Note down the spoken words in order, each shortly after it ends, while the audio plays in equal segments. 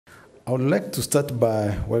I would like to start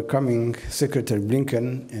by welcoming Secretary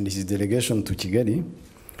Blinken and his delegation to Kigali.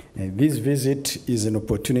 This visit is an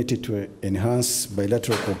opportunity to enhance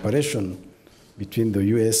bilateral cooperation between the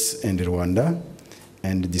US and Rwanda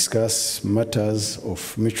and discuss matters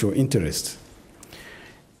of mutual interest.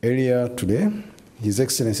 Earlier today, His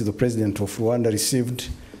Excellency the President of Rwanda received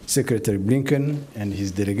Secretary Blinken and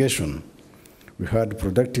his delegation. We had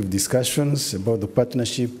productive discussions about the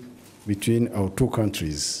partnership between our two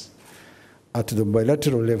countries. At the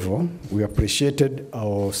bilateral level, we appreciated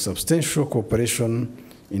our substantial cooperation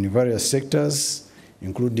in various sectors,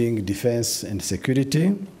 including defense and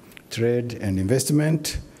security, trade and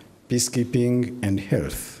investment, peacekeeping, and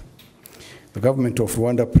health. The government of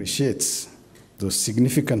Rwanda appreciates the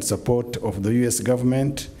significant support of the US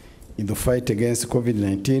government in the fight against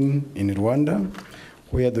COVID-19 in Rwanda,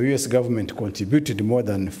 where the US government contributed more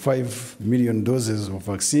than 5 million doses of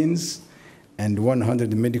vaccines and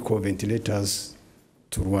 100 medical ventilators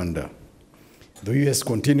to Rwanda. The US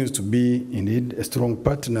continues to be indeed a strong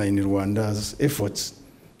partner in Rwanda's efforts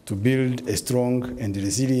to build a strong and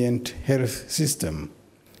resilient health system.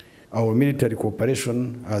 Our military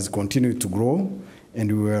cooperation has continued to grow,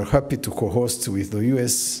 and we were happy to co-host with the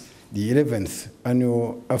US the 11th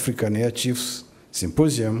Annual African Air Chiefs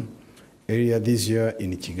Symposium earlier this year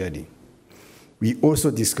in Kigali. We also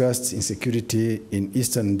discussed insecurity in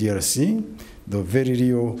Eastern DRC, the very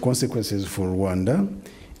real consequences for Rwanda,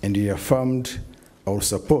 and reaffirmed our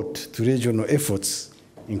support to regional efforts,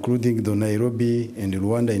 including the Nairobi and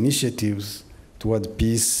Rwanda initiatives toward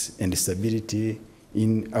peace and stability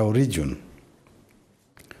in our region.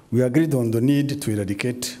 We agreed on the need to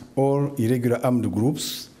eradicate all irregular armed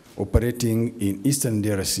groups operating in Eastern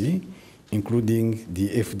DRC, including the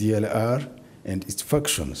FDLR and its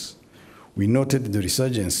factions. We noted the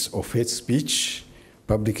resurgence of hate speech,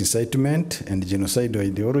 public incitement, and genocidal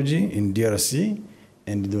ideology in DRC,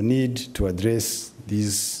 and the need to address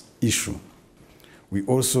this issue. We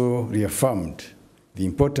also reaffirmed the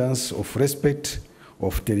importance of respect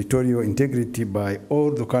of territorial integrity by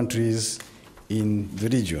all the countries in the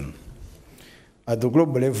region. At the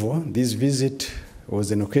global level, this visit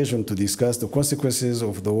was an occasion to discuss the consequences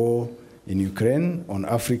of the war in Ukraine on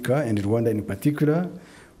Africa and Rwanda in particular.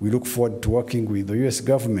 We look forward to working with the US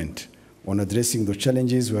government on addressing the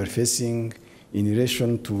challenges we are facing in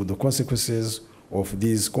relation to the consequences of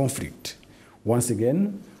this conflict. Once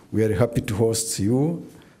again, we are happy to host you,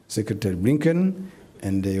 Secretary Blinken,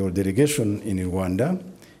 and your delegation in Rwanda,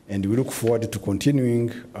 and we look forward to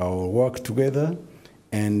continuing our work together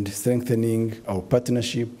and strengthening our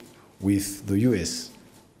partnership with the US.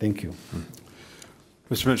 Thank you.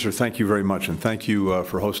 Mr. Minister, thank you very much, and thank you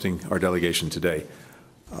for hosting our delegation today.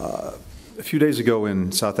 A few days ago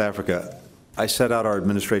in South Africa, I set out our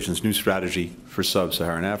administration's new strategy for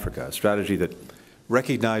sub-Saharan Africa, a strategy that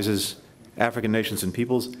recognizes African nations and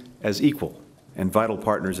peoples as equal and vital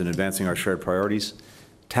partners in advancing our shared priorities,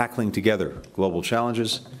 tackling together global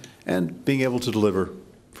challenges, and being able to deliver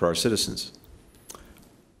for our citizens.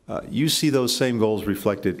 You see those same goals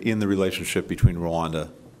reflected in the relationship between Rwanda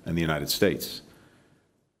and the United States.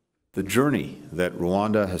 The journey that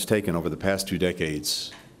Rwanda has taken over the past 2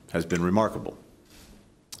 decades has been remarkable.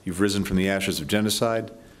 You've risen from the ashes of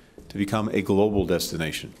genocide to become a global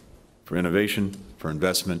destination for innovation, for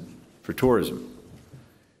investment, for tourism.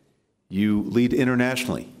 You lead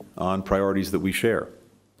internationally on priorities that we share,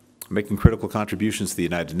 making critical contributions to the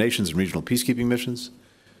United Nations and regional peacekeeping missions,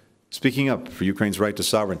 speaking up for Ukraine's right to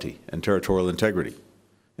sovereignty and territorial integrity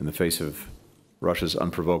in the face of Russia's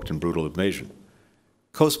unprovoked and brutal invasion,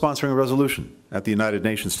 co-sponsoring a resolution at the United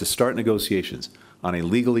Nations to start negotiations on a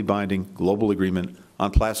legally binding global agreement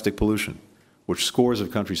on plastic pollution, which scores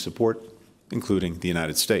of countries support, including the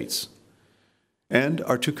United States. And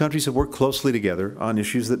our two countries have worked closely together on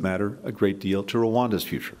issues that matter a great deal to Rwanda's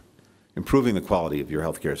future: improving the quality of your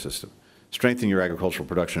healthcare system, strengthening your agricultural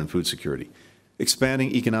production and food security,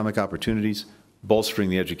 expanding economic opportunities,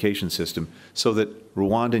 bolstering the education system so that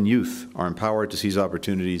Rwandan youth are empowered to seize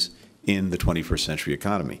opportunities in the 21st century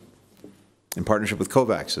economy. In partnership with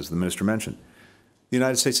COVAX, as the Minister mentioned, the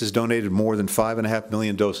United States has donated more than 5.5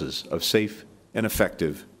 million doses of safe and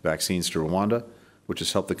effective vaccines to Rwanda, which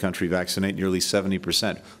has helped the country vaccinate nearly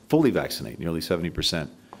 70%, fully vaccinate nearly 70%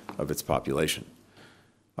 of its population.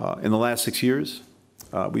 In the last 6 years,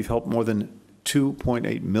 we've helped more than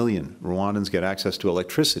 2.8 million Rwandans get access to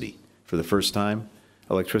electricity for the first time,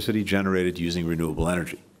 electricity generated using renewable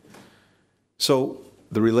energy. So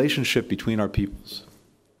the relationship between our peoples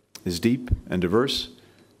is deep and diverse,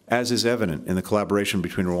 as is evident in the collaboration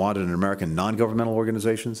between Rwandan and American non-governmental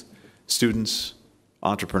organizations, students,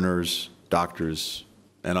 entrepreneurs, doctors,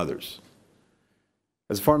 and others.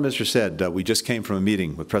 As the Foreign Minister said, we just came from a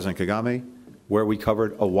meeting with President Kagame where we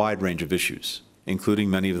covered a wide range of issues, including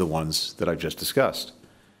many of the ones that I've just discussed.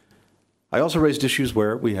 I also raised issues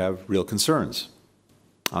where we have real concerns.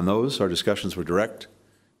 On those, our discussions were direct,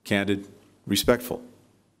 candid, respectful.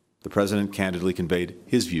 The President candidly conveyed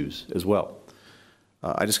his views as well.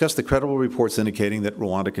 I discussed the credible reports indicating that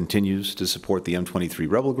Rwanda continues to support the M23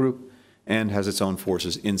 rebel group and has its own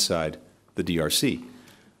forces inside the DRC.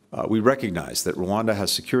 We recognize that Rwanda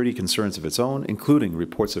has security concerns of its own, including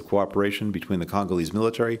reports of cooperation between the Congolese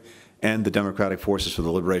military and the Democratic Forces for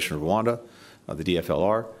the Liberation of Rwanda, the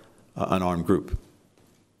DFLR, an armed group.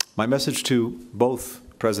 My message to both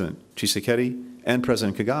President Tshisekedi and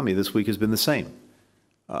President Kagame this week has been the same.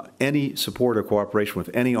 Any support or cooperation with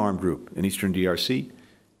any armed group in eastern DRC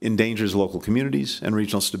endangers local communities and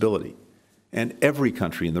regional stability, and every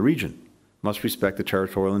country in the region must respect the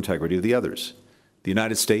territorial integrity of the others. The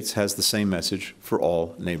United States has the same message for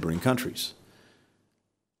all neighboring countries.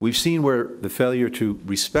 We've seen where the failure to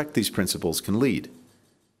respect these principles can lead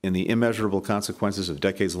in the immeasurable consequences of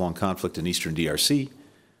decades-long conflict in eastern DRC,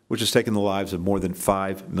 which has taken the lives of more than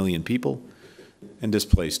 5 million people and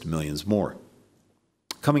displaced millions more.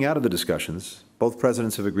 Coming out of the discussions, both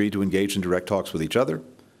presidents have agreed to engage in direct talks with each other.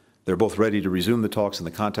 They're both ready to resume the talks in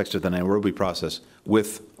the context of the Nairobi process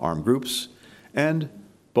with armed groups, and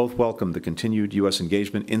both welcome the continued U.S.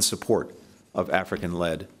 engagement in support of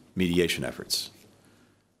African-led mediation efforts.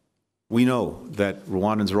 We know that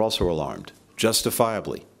Rwandans are also alarmed,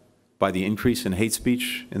 justifiably, by the increase in hate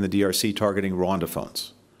speech in the DRC targeting Rwanda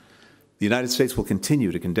phones. The United States will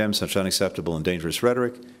continue to condemn such unacceptable and dangerous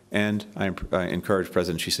rhetoric, and I encourage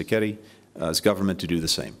President Tshisekedi's government to do the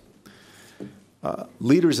same.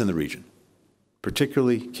 Leaders in the region,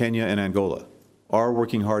 particularly Kenya and Angola, are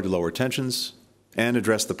working hard to lower tensions and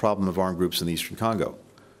address the problem of armed groups in the Eastern Congo.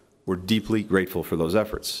 We're deeply grateful for those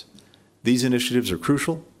efforts. These initiatives are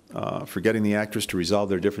crucial for getting the actors to resolve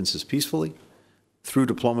their differences peacefully, through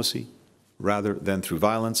diplomacy, rather than through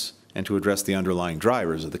violence, and to address the underlying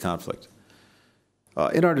drivers of the conflict.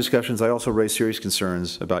 In our discussions, I also raised serious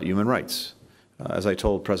concerns about human rights. As I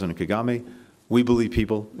told President Kagame, we believe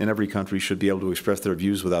people in every country should be able to express their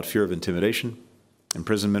views without fear of intimidation,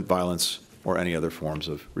 imprisonment, violence, or any other forms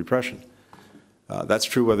of repression. That's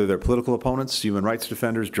true whether they're political opponents, human rights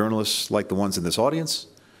defenders, journalists like the ones in this audience,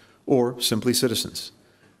 or simply citizens.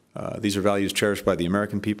 These are values cherished by the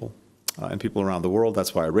American people and people around the world.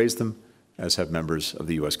 That's why I raised them, as have members of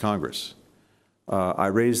the U.S. Congress. I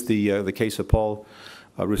raised the case of Paul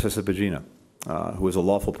Rusesabagina, who is a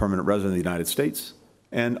lawful permanent resident of the United States,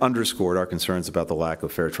 and underscored our concerns about the lack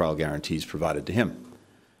of fair trial guarantees provided to him.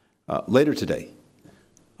 Later today,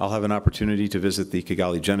 I'll have an opportunity to visit the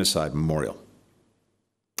Kigali Genocide Memorial.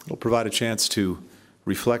 It'll provide a chance to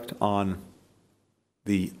reflect on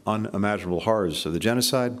the unimaginable horrors of the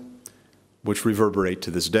genocide, which reverberate to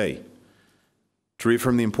this day, to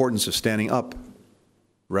reaffirm the importance of standing up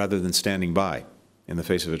rather than standing by in the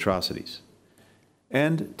face of atrocities,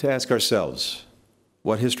 and to ask ourselves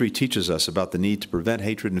what history teaches us about the need to prevent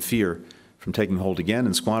hatred and fear from taking hold again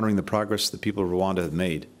and squandering the progress the people of Rwanda have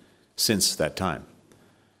made since that time.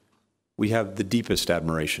 We have the deepest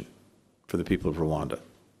admiration for the people of Rwanda,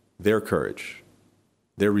 their courage,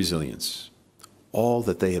 their resilience, all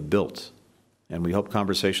that they have built, and we hope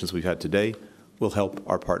conversations we've had today will help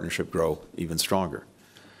our partnership grow even stronger.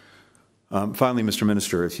 Finally, Mr.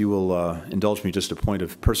 Minister, if you will indulge me just a point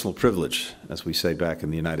of personal privilege, as we say back in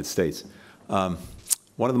the United States.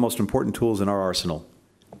 One of the most important tools in our arsenal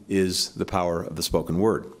is the power of the spoken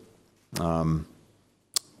word.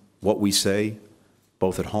 What we say,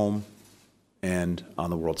 both at home and on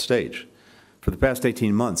the world stage. For the past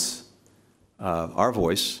 18 months, our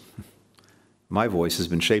voice, my voice, has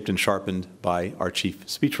been shaped and sharpened by our chief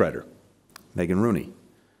speechwriter, Megan Rooney.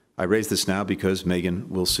 I raise this now because Megan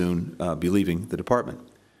will soon be leaving the department.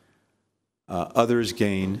 Others'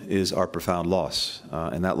 gain is our profound loss,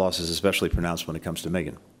 and that loss is especially pronounced when it comes to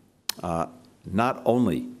Megan. Not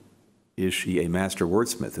only is she a master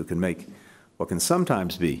wordsmith who can make what can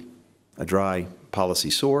sometimes be a dry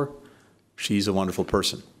policy sore, she's a wonderful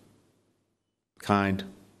person. Kind,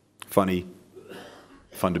 funny,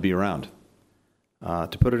 fun to be around.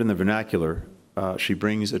 To put it in the vernacular, she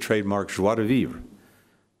brings a trademark joie de vivre,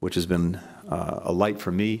 which has been a light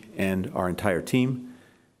for me and our entire team,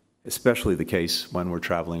 especially the case when we're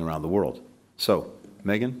traveling around the world. So,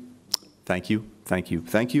 Megan, thank you, thank you,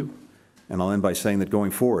 thank you. And I'll end by saying that going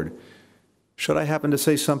forward, should I happen to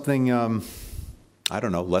say something, I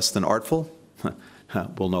don't know, less than artful,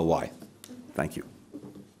 we'll know why. Thank you.